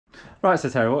Right, so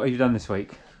Terry, what have you done this week?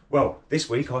 Well, this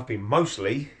week I've been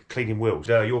mostly cleaning wheels.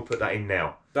 You'll put that in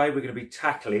now. Today we're going to be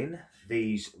tackling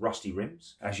these rusty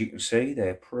rims. As you can see,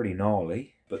 they're pretty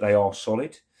gnarly, but they are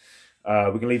solid. We're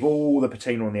going to leave all the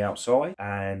patina on the outside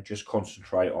and just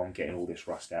concentrate on getting all this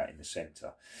rust out in the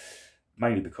centre.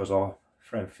 Mainly because our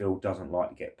friend Phil doesn't like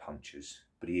to get punctures,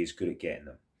 but he is good at getting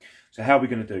them. So how are we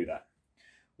going to do that?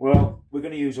 Well, we're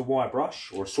going to use a wire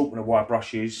brush or assortment of wire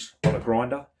brushes on a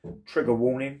grinder. Trigger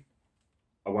warning,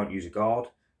 I won't use a guard,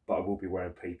 but I will be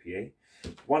wearing PPE.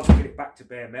 Once we get it back to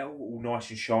bare metal, all nice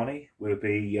and shiny, we'll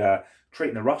be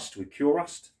treating the rust with Cure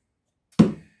Rust.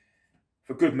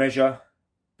 For good measure,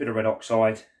 bit of red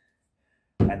oxide,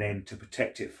 and then to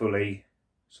protect it fully,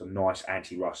 some nice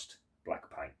anti-rust black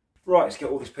paint. Right, let's get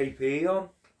all this PPE on.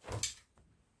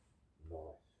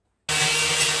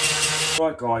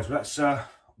 Right guys, well, that's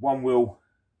one wheel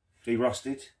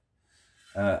de-rusted.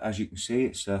 As you can see,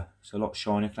 it's a lot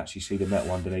shinier. I can actually see the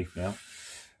metal underneath now.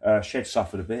 Shed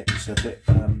suffered a bit. It's a bit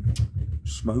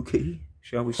smoky,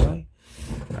 shall we say.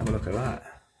 Have a look at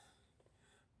that.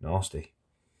 Nasty.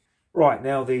 Right,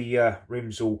 now the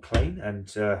rim's all clean and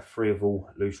free of all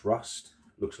loose rust.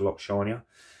 Looks a lot shinier.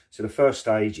 So the first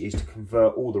stage is to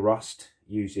convert all the rust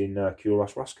using Cure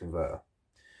Rust Rust Converter.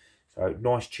 So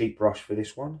nice cheap brush for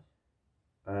this one.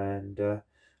 And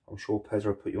I'm sure Pez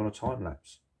will put you on a time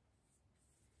lapse.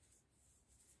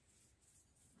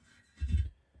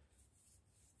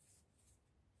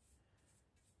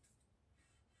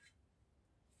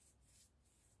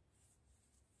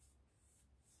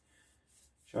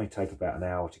 Should only take about an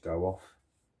hour to go off.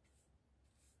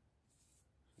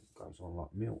 It goes on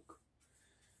like milk.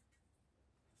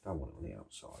 Don't want it on the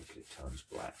outside because it turns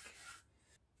black.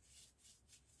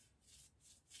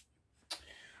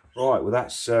 Right, well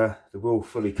that's the wheel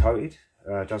fully coated.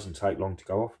 Doesn't take long to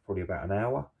go off, probably about an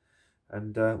hour.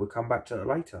 And we'll come back to that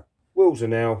later. Wheels are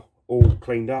now all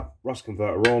cleaned up, rust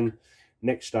converter on.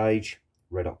 Next stage,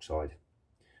 red oxide.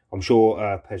 I'm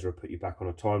sure Pez will put you back on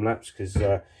a time lapse because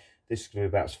this is going to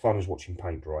be about as fun as watching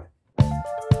paint dry.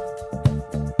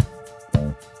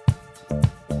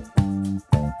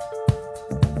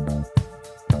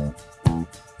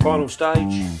 Final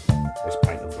stage, let's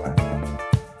paint them black.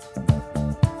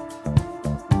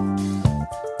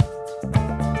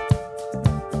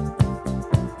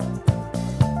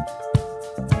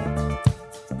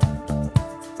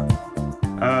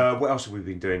 What else have we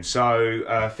been doing?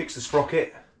 So, fix the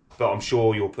sprocket, but I'm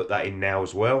sure you'll put that in now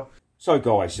as well. So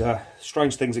guys,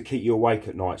 strange things that keep you awake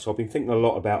at night. So I've been thinking a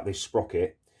lot about this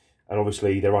sprocket, and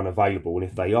obviously they're unavailable, and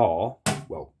if they are,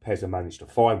 well, Pez managed to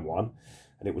find one,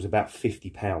 and it was about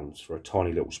 £50 for a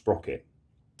tiny little sprocket.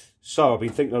 So I've been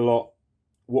thinking a lot,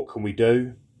 what can we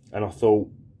do? And I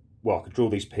thought, well, I could drill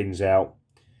these pins out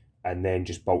and then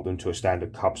just bolt them to a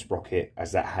standard cub sprocket,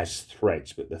 as that has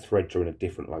threads, but the threads are in a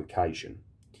different location.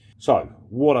 So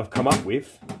what I've come up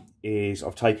with is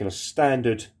I've taken a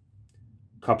standard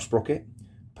cub sprocket,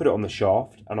 put it on the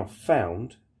shaft, and I've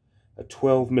found a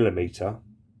 12mm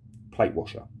plate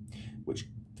washer, which,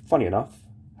 funny enough,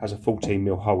 has a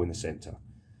 14mm hole in the centre.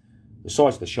 The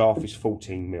size of the shaft is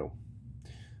 14mm.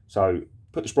 So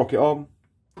put the sprocket on,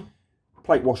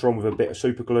 plate washer on with a bit of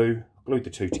super glue, glued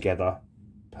the two together,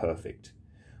 perfect.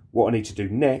 What I need to do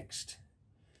next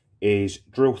is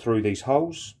drill through these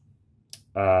holes.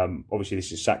 Obviously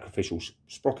this is sacrificial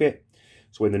sprocket,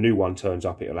 so when the new one turns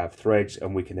up it'll have threads,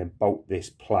 and we can then bolt this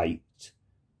plate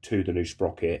to the new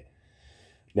sprocket.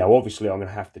 Now obviously I'm going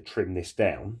to have to trim this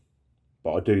down,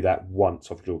 but I'll do that once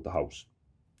I've drilled the holes.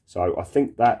 So I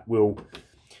think that will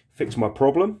fix my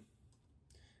problem,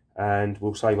 and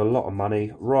we'll save a lot of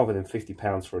money rather than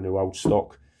 £50 for a new old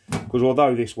stock, because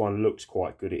although this one looks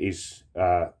quite good, it is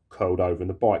curled over, and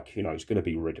the bike, you know, it's going to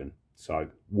be ridden, so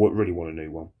really want a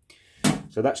new one.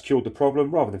 So that's cured the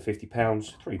problem. Rather than £50,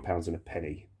 £3 and a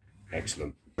penny.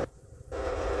 Excellent.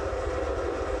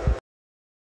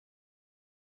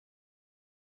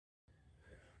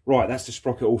 Right, that's the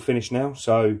sprocket all finished now.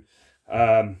 So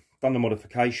done the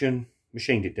modification,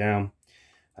 machined it down,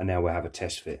 and now we'll have a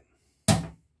test fit.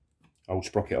 Old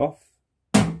sprocket off,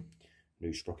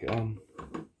 new sprocket on.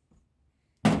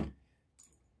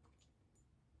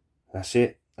 That's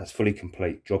it. That's fully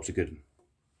complete. Job's a good one.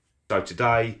 So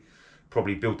today,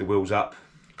 probably build the wheels up,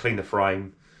 clean the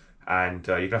frame, and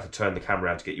you're going to have to turn the camera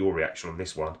around to get your reaction on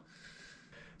this one.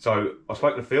 So I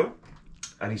spoke to Phil,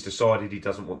 and he's decided he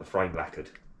doesn't want the frame lacquered.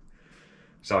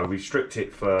 So we've stripped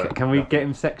it for... Can we get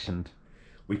him sectioned?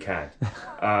 We can.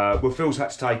 Well, Phil's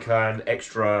had to take an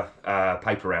extra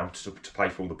paper round to pay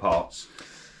for all the parts.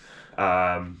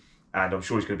 And I'm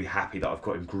sure he's going to be happy that I've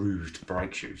got him grooved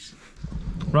brake shoes.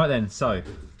 Right then, so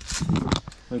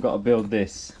we've got to build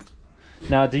this.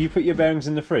 Now, do you put your bearings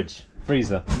in the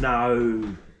freezer?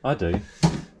 No. I do.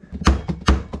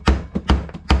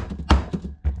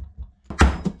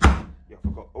 Yeah, I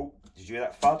forgot. Oh, did you hear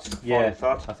that thud? Yeah,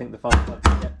 thud. I think the final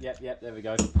thud. Yep, there we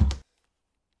go.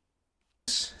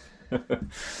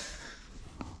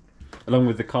 Along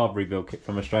with the carb rebuild kit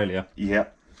from Australia.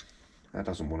 Yep. That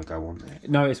doesn't want to go on there.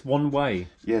 No, it's one way.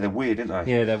 Yeah, they're weird, aren't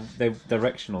they? Yeah, they're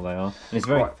directional, they are. And it's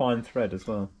very fine thread as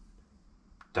well.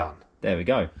 Done. There we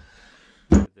go.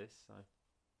 This, so.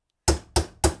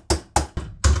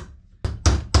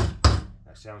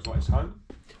 That sounds like it's home.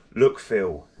 Look,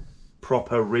 Phil.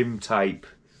 Proper rim tape,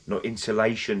 not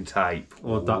insulation tape.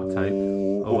 Or duct tape.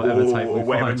 Or whatever tape we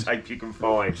whatever find. tape you can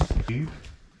find.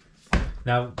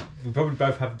 Now, we probably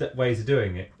both have ways of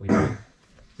doing it. We do.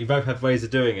 We both have ways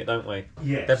of doing it, don't we?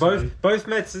 Yeah. They're both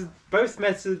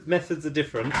methods are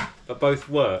different, but both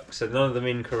work, so none of them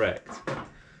incorrect.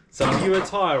 So are you a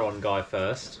tyre on guy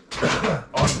first?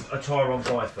 I'm a tyre on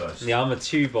guy first. Yeah, I'm a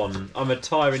tube on. I'm a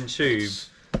tyre and tube,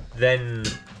 then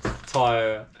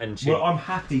tyre and tube. Well, I'm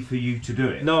happy for you to do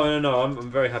it. No. I'm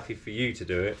very happy for you to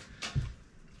do it.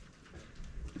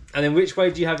 And then which way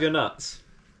do you have your nuts?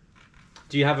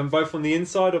 Do you have them both on the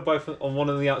inside or both on one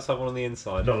on the outside, one on the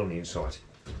inside? Not on the inside.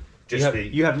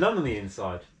 You have none on the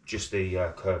inside. Just the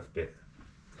curved bit.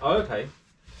 Oh, okay.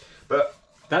 But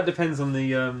that depends on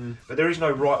the. But there is no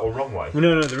right or wrong way.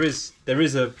 No. There is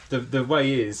the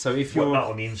way is. So if you're nut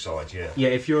on the inside, yeah. Yeah,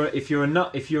 if you're an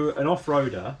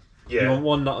off-roader, yeah, you want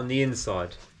one nut on the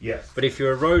inside. Yeah. But if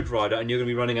you're a road rider and you're going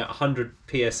to be running at 100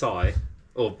 psi,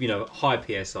 or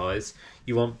high psi's,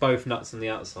 you want both nuts on the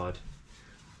outside.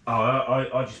 Oh,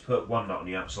 I just put one nut on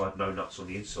the outside, no nuts on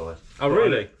the inside. Oh,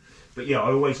 really? But yeah,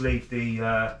 I always leave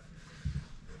the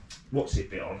what's it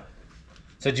bit on.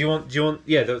 So do you want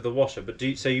the washer? But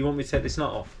so you want me to take this nut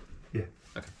off? Yeah.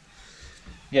 Okay.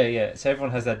 Yeah. So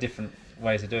everyone has their different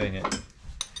ways of doing it.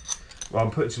 Well,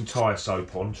 I'm putting some tyre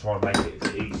soap on, try and make it a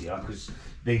bit easier because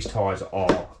these tyres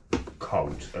are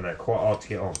cold and they're quite hard to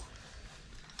get on.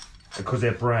 And because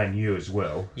they're brand new as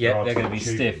well. Yeah, they're going to be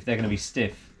stiff. They're going to be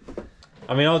stiff.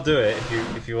 I mean, I'll do it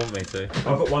if you want me to.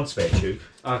 I've got one spare tube.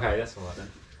 Okay, that's all right then.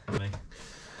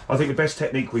 I think the best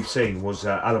technique we've seen was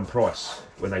Alan Price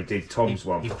when they did Tom's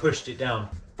one. He pushed it down,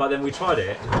 but then we tried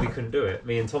it and we couldn't do it.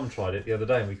 Me and Tom tried it the other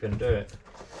day and we couldn't do it.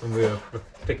 When we were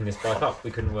picking this bike up,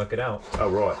 we couldn't work it out. Oh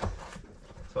right. So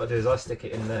what I do is I stick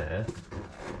it in there,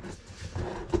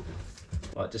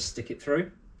 like just stick it through.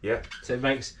 Yeah. So it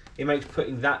makes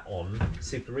putting that on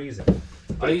super easy.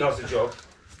 But it does the job.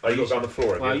 Oh, you got to go on the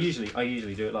floor again? Well, I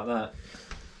usually do it like that.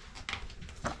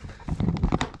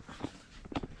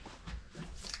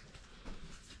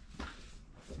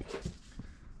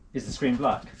 Is the screen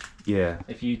black? Yeah.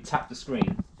 If you tap the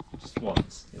screen just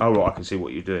once. Oh right, I can see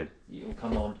what you're doing. It will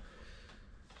come on.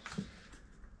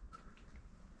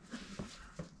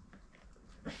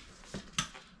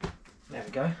 There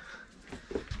we go.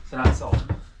 So that's on.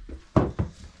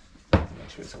 Make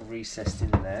sure it's all recessed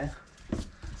in there.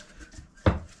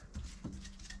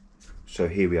 So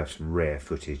here we have some rare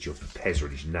footage of Pezza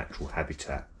in his natural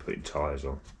habitat, putting tyres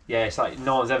on. Yeah, it's like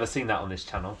no one's ever seen that on this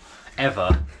channel,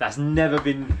 ever. That's never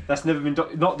been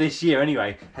not this year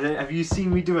anyway. Have you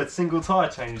seen me do a single tyre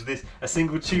change a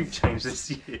single tube change this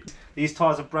year? These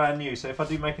tyres are brand new, so if I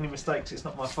do make any mistakes, it's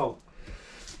not my fault.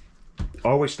 I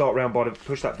always start round by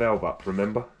push that valve up.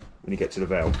 Remember when you get to the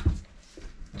valve.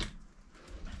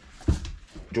 Do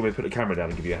you want me to put the camera down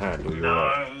and give you a hand? Or No,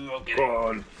 right? I'll get Go it.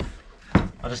 on.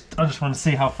 I just want to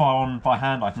see how far on by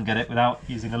hand I can get it without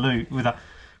using a lute,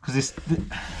 because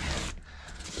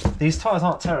these tyres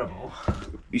aren't terrible.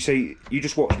 You see, you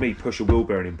just watch me push a wheel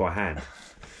bearing by hand.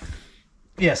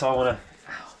 Yeah, so I want to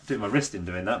do my wrist in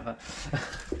doing that, but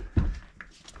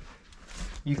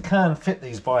you can fit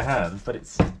these by hand, but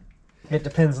it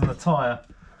depends on the tyre.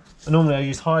 Normally I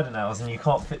use Hyder nails and you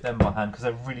can't fit them by hand because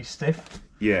they're really stiff.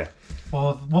 Yeah.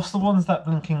 Well, what's the ones that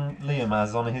blinking Liam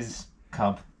has on his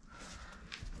cub?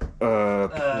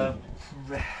 Well,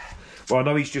 I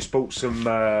know he's just bought some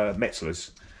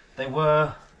Metzlers. They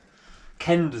were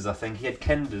Kenders, I think. He had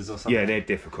Kenders or something. Yeah, they're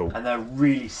difficult. And they're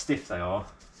really stiff, they are.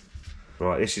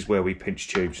 Right, this is where we pinch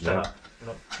tubes now. We're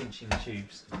not pinching the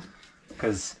tubes.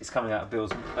 Because it's coming out of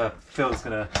Bill's... Phil's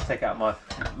going to take out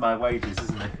my wages,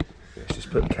 isn't he? Let's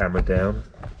just put the camera down.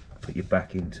 Put your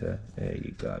back into... There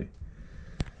you go.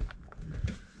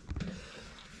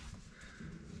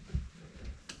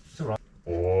 It's alright.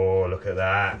 Oh, look at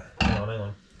that. Hang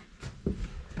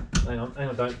on.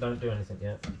 Don't do anything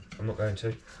yet. I'm not going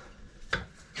to.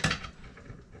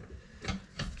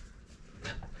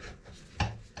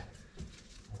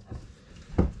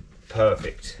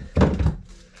 Perfect.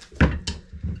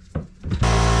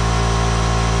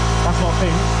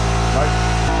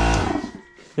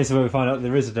 This is where we find out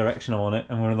there is a directional on it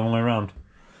and we're the wrong way around.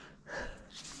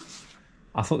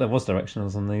 I thought there was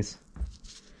directionals on these.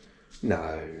 No.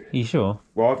 Are you sure?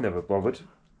 Well, I've never bothered.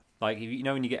 Like, you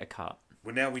know when you get a cut?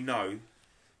 Well, now we know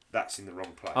that's in the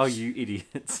wrong place. Oh, you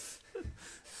idiots.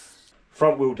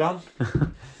 Front wheel done.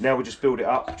 Now we'll just build it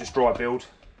up, just dry build.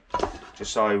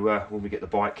 Just so when we get the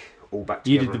bike all back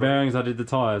together. You did the bearings, I did the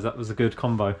tyres. That was a good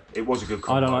combo. It was a good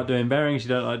combo. I don't like doing bearings, you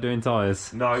don't like doing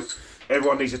tyres. No,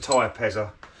 everyone needs a tyre pezzer.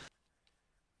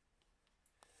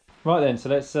 Right then, so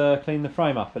let's clean the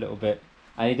frame up a little bit.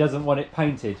 And he doesn't want it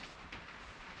painted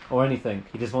or anything.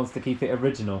 He just wants to keep it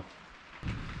original.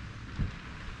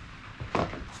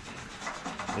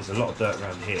 There's a lot of dirt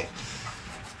around here.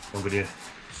 I'm going to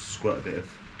squirt a bit of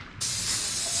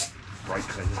brake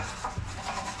cleaner.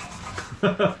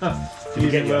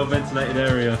 Using a well ventilated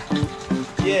area.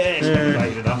 Yeah, it's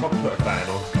ventilated enough. I can put a fan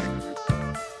on.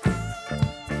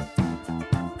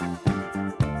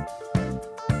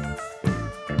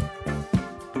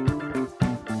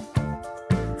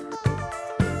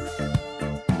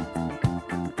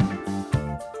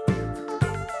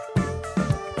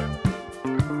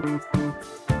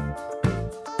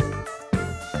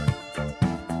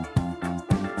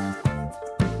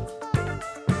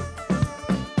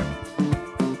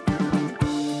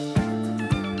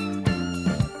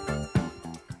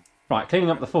 Right, cleaning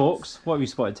up the forks. What have you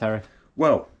spotted, Terry?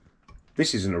 Well,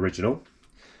 this is an original.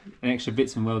 And extra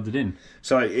bits and welded in.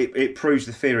 So it proves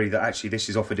the theory that actually this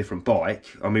is off a different bike.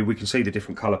 I mean, we can see the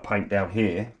different colour paint down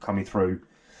here coming through.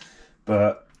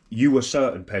 But you were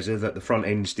certain, Pezza, that the front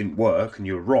ends didn't work, and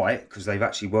you were right, because they've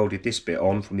actually welded this bit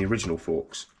on from the original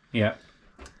forks. Yeah.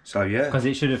 So yeah. Because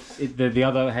it should have the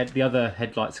other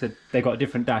headlights, they got a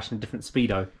different dash and a different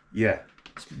speedo. Yeah.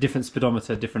 Different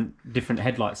speedometer, different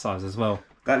headlight size as well.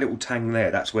 That little tang there,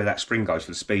 that's where that spring goes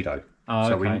for the speedo. Oh,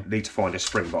 so okay. we need to find a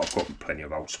spring, but I've got plenty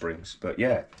of old springs. But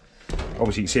yeah,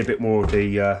 obviously you can see a bit more of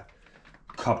the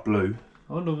cub blue.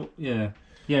 I wonder, yeah.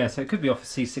 So it could be off a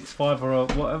C65 or a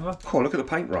whatever. Oh, look at the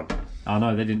paint run. Oh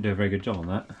no, they didn't do a very good job on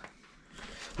that.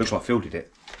 Looks like Phil did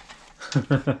it.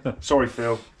 Sorry,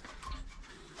 Phil.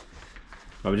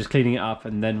 Right, we're just cleaning it up,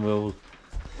 and then we'll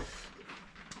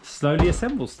slowly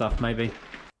assemble stuff, maybe.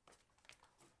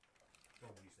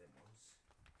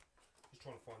 Just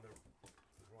trying to find the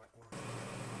right one.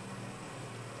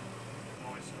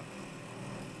 Nicer.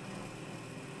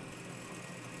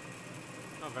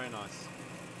 Oh, very nice.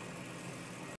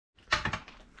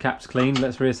 Cap's clean.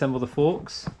 Let's reassemble the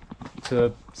forks to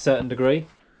a certain degree.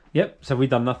 Yep, so we've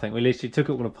done nothing. We literally took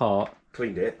it all apart.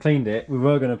 Cleaned it. Cleaned it. We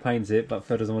were going to paint it, but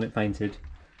Phil doesn't want it painted.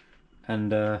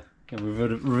 And we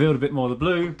revealed a bit more of the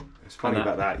blue. It's funny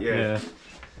about that, yeah.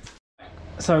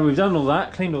 So we've done all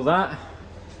that, cleaned all that,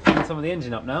 cleaned some of the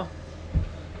engine up now.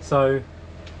 So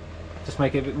just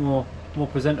make it a bit more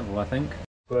presentable, I think.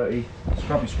 30,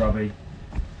 scrubby.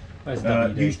 Where's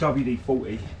WD? Use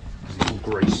WD-40 because it's all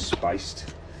grease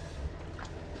based.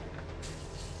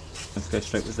 Let's go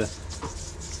straight with this.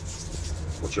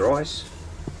 Watch your eyes.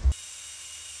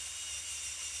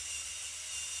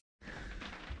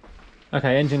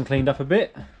 Okay, engine cleaned up a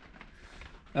bit.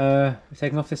 We're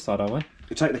taking off this side, are we?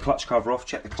 You take the clutch cover off,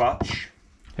 check the clutch.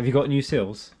 Have you got new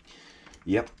seals?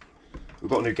 Yep.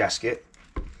 We've got a new gasket.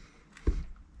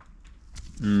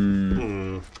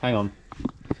 Hang on.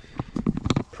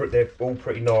 They're all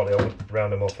pretty gnarly. I wouldn't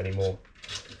round them off anymore.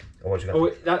 Otherwise you're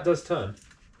gonna That does turn.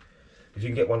 if you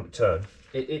can get one to turn.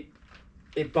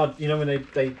 It bud. You know when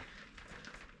they.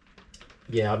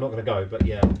 Yeah, I'm not gonna go, but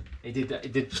yeah, it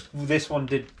did. This one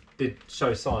did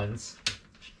show signs.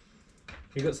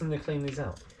 You got something to clean these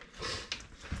out?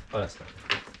 Oh, that's good.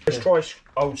 Let's try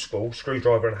old school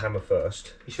screwdriver and hammer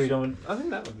first. You sure you don't want... I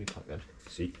think that would be quite good.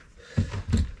 See,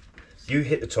 you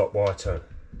hit the top while I turn.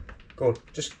 Go on,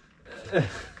 just. Hang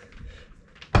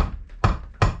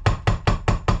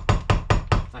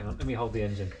on, let me hold the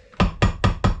engine.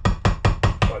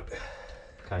 Right.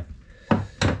 Okay.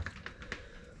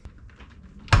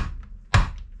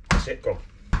 That's it, gone.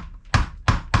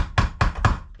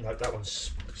 No, that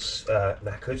one's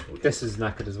knackered. This is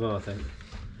knackered as well, I think.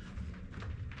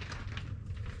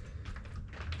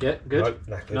 Yeah, good.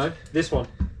 No, knackered. No, this one.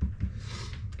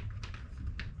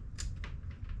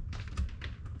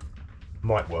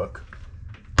 Might work.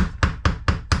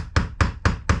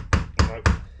 No.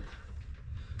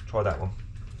 Try that one.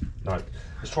 No.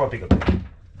 Let's try a bigger bit.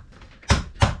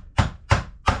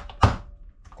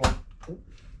 Go on.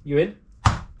 You in?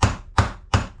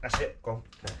 That's it. Go on.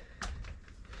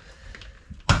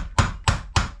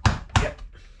 Yep.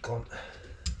 Go on.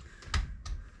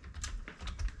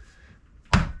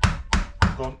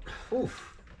 Go on.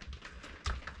 Oof.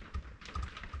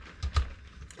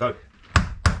 Go.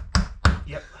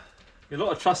 Yep. You've a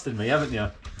lot of trust in me, haven't you?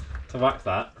 To whack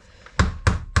that.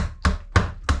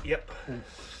 Yep.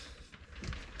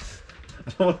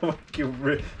 I don't want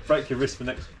to break your wrist for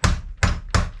next.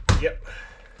 Yep.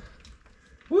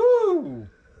 Woo!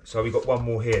 So we've got one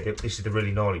more here. This is the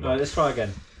really gnarly one. Right, let's try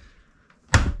again.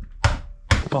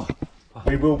 Oh.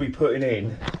 We will be putting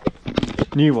in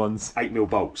New ones. 8mm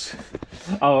bolts.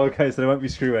 Oh, okay, so they won't be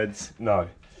screw heads. No.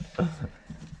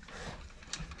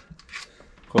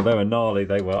 Well, they were gnarly,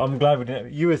 they were. I'm glad we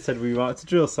didn't. You had said we might have to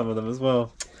drill some of them as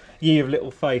well. Ye of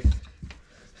little faith.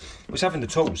 It's having the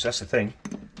tools, that's the thing.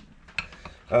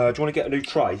 Do you want to get a new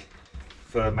tray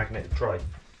for a magnetic tray?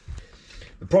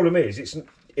 The problem is, it's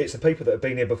the people that have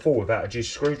been here before without a jizz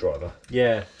screwdriver.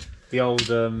 Yeah, the old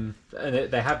and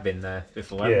they have been there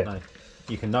before, haven't they?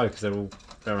 You can know because they're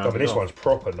around. I mean, this one's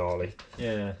proper gnarly.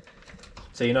 Yeah.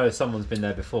 So you know someone's been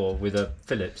there before with a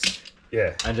Phillips.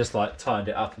 Yeah. And just like tightened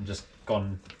it up and just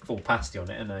gone full pasty on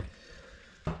it, haven't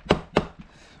they?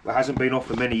 It hasn't been off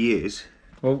for many years.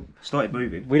 Well, it started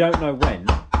moving. We don't know when.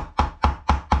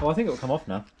 Oh, I think it'll come off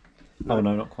now. No. Oh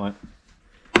no, not quite.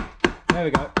 There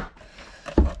we go.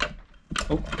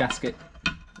 Oh, gasket.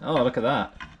 Oh, look at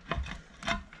that.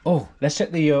 Oh, let's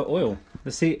check the oil.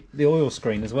 Let's see the oil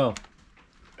screen as well.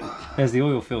 There's the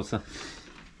oil filter.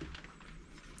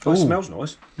 Oh, it smells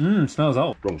nice. Smells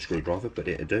old. Wrong screwdriver, but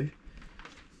it'll do.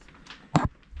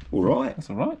 All right. That's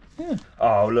all right. Yeah.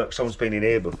 Oh, look, someone's been in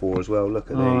here before as well.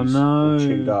 Look at these. Oh no. All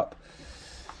chewed up.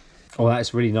 Oh,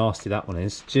 that's really nasty. That one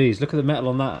is. Jeez, look at the metal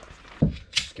on that.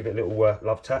 Just give it a little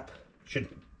love tap.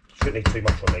 Shouldn't need too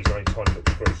much on these. They're only tiny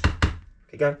little screws.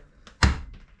 Keep going.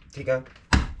 Keep going.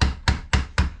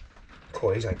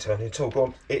 Cool, these ain't turning at all. Go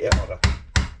on, hit it harder.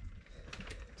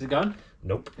 Is it going?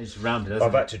 Nope. It's rounded, isn't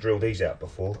I've had to drill these out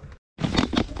before.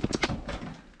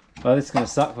 Well, this is going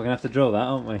to suck. We're going to have to drill that,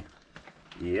 aren't we?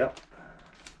 Yep.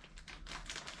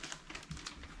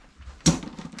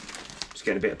 Just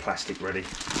getting a bit of plastic ready.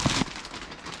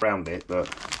 Round it, but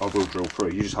I will drill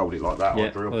through. You just hold it like that. Yeah,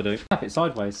 I'll drill. we'll do. Tap it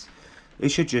sideways. It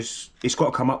should just. It's got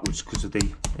to come upwards because of the.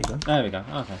 There you go. There we go.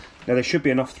 Okay. Now there should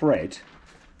be enough thread.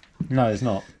 No, there's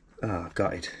not. Ah,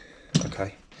 gutted.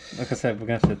 Okay. Like I said, we're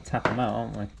going to have to tap them out,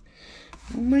 aren't we?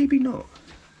 Maybe not.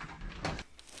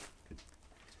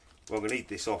 Well, I'm going to need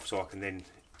this off so I can then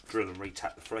drill and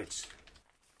re-tap the threads.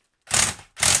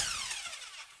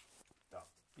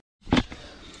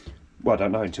 Well, I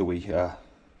don't know until we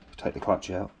take the clutch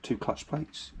out. 2 clutch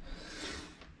plates.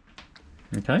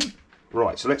 Okay.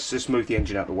 Right, so let's just move the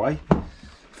engine out of the way.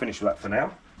 Finish with that for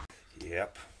now.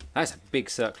 Yep. That's a big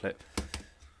circlip.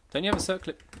 Don't you have a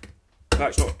circlip? No,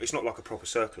 it's not. It's not like a proper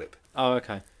circlip. Oh,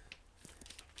 okay.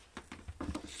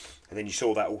 And then you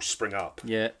saw that all spring up.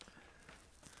 Yeah.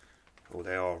 Oh,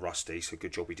 they are rusty, so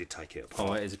good job we did take it apart.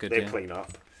 Oh, it is a good. They're clean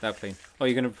up. They're clean. Oh,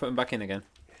 you're going to put them back in again?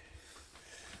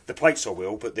 The plates I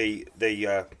will, but the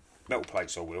metal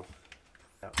plates I will.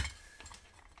 There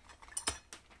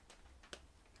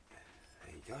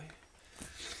you go.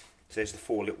 So there's the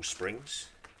 4 little springs.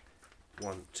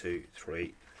 1, 2,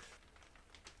 3.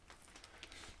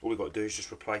 All we've got to do is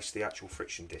just replace the actual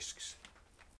friction discs.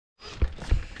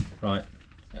 Right.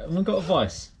 Have we got a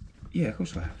vice? Yeah, of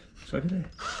course I have. It's over there.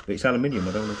 But it's aluminium,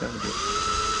 I don't want to damage it.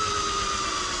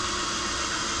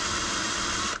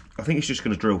 I think it's just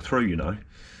going to drill through, you know.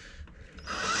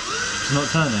 It's not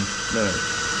turning? No.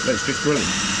 Let's just drill it.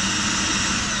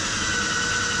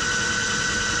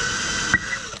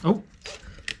 Oh.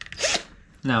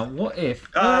 Now, what if...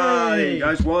 Ah, there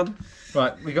goes one.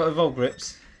 Right, we got evolve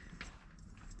grips.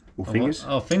 Or fingers.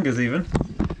 Oh, fingers even.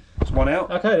 It's one out.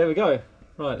 Okay, there we go.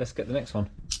 Right, let's get the next one.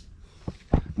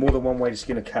 More than one way to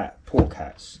skin a cat. Poor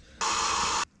cats.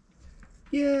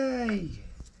 Yay!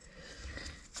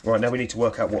 Right, now we need to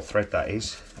work out what thread that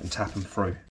is and tap them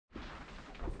through.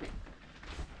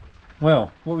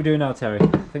 Well, what are we doing now, Terry? I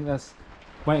think that's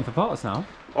waiting for parts now.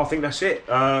 I think that's it.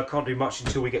 Can't do much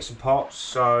until we get some parts.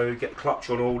 So get the clutch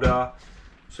on order,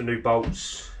 some new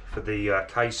bolts for the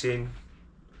casing,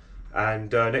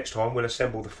 and next time we'll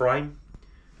assemble the frame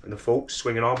and the forks,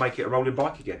 swing and arm, make it a rolling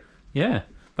bike again. Yeah,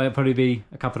 but it'll probably be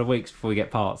a couple of weeks before we get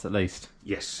parts at least.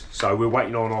 Yes, so we're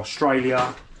waiting on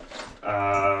Australia,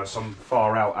 some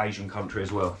far out Asian country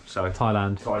as well. So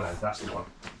Thailand. Thailand, that's the one.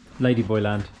 Ladyboy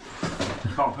land.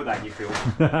 Can't put that in your film.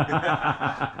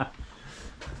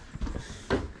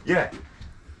 Yeah.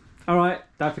 Alright,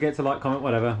 don't forget to like, comment,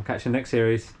 whatever. I'll catch you in the next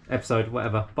series, episode,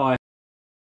 whatever. Bye.